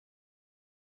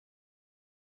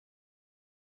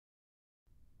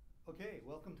Okay,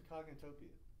 welcome to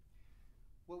Cognitopia.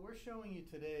 What we're showing you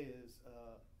today is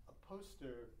a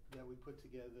poster that we put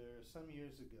together some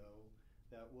years ago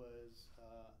that was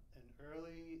an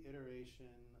early iteration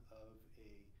of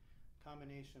a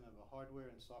combination of a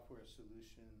hardware and software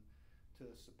solution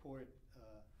to support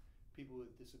people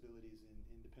with disabilities in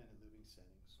independent living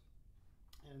settings.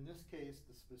 And in this case,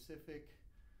 the specific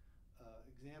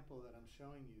example that I'm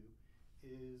showing you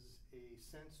is a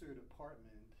censored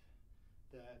apartment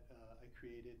that I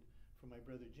created for my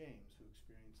brother James, who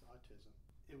experienced autism.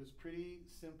 It was pretty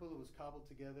simple. It was cobbled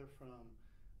together from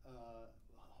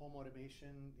home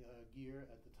automation gear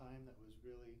at the time that was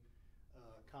really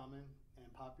common and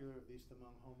popular, at least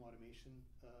among home automation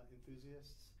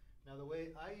enthusiasts. Now, the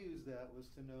way I used that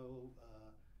was to know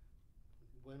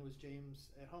when was James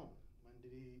at home?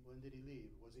 When did he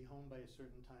leave? Was he home by a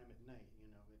certain time at night? You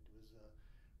know, it was a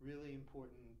really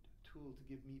important tool to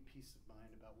give me peace of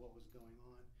mind about what was going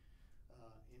on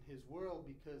in his world,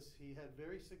 because he had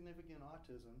very significant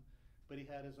autism, but he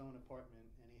had his own apartment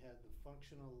and he had the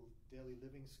functional daily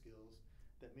living skills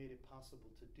that made it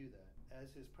possible to do that.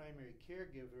 As his primary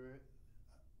caregiver,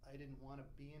 I didn't want to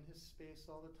be in his space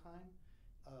all the time,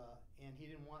 and he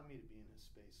didn't want me to be in his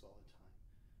space all the time.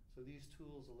 So these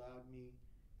tools allowed me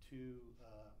to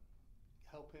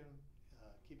help him,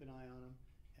 keep an eye on him,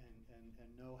 and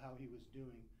know how he was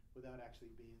doing without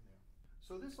actually being there.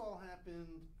 So this all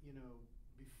happened, you know,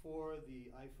 before the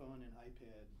iPhone and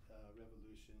iPad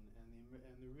revolution and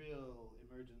the real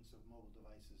emergence of mobile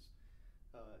devices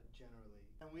generally.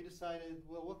 And we decided,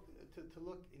 well, to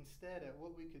look instead at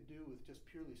what we could do with just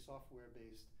purely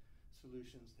software-based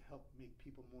solutions to help make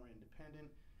people more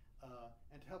independent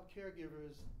and to help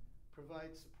caregivers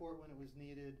provide support when it was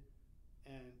needed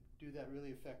and do that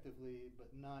really effectively, but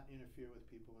not interfere with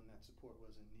people when that support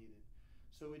wasn't needed.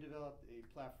 So we developed a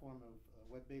platform of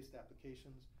web-based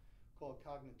applications called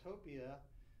Cognitopia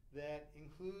that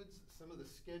includes some of the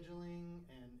scheduling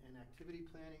and activity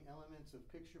planning elements of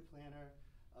Picture Planner.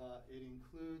 It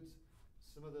includes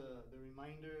some of the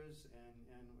reminders, and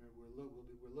we're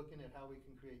looking at how we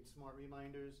can create smart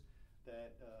reminders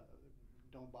that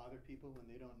don't bother people when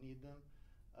they don't need them.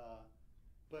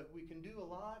 But we can do a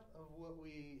lot of what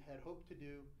we had hoped to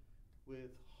do with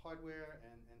hardware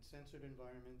and censored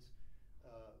environments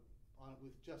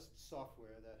with just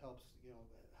software that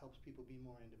helps people be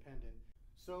more independent.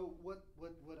 So what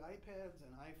iPads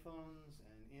and iPhones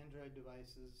and Android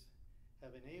devices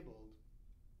have enabled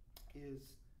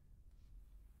is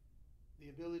the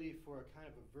ability for a kind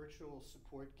of a virtual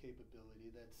support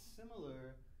capability that's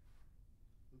similar,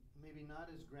 maybe not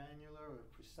as granular or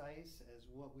precise as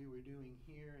what we were doing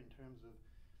here in terms of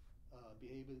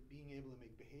being able to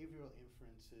make behavioral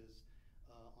inferences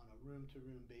on a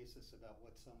room-to-room basis about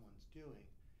what someone's doing.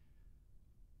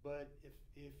 But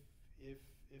if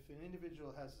an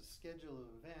individual has a schedule of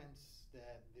events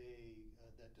that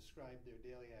that describe their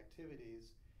daily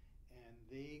activities, and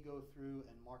they go through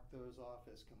and mark those off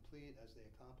as complete as they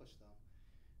accomplish them,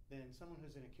 then someone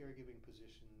who's in a caregiving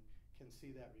position can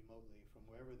see that remotely from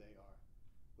wherever they are,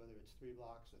 whether it's 3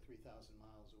 blocks or 3,000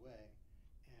 miles away,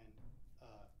 and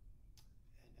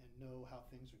know how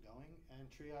things are going and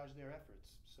triage their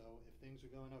efforts. So if things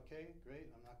are going okay, great,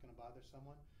 I'm not going to bother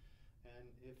someone. And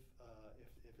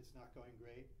if it's not going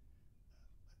great,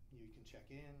 you can check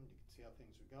in, you can see how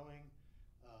things are going,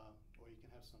 or you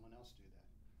can have someone else do that.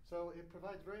 So it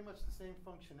provides very much the same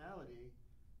functionality.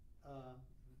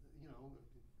 You know,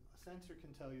 a sensor can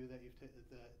tell you that you've taken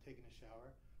a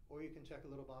shower, or you can check a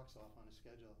little box off on a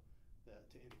schedule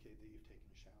to indicate that you've taken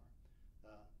a shower.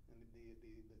 And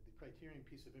the criterion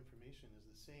piece of information is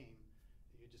the same,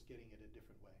 you're just getting it a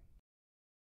different way.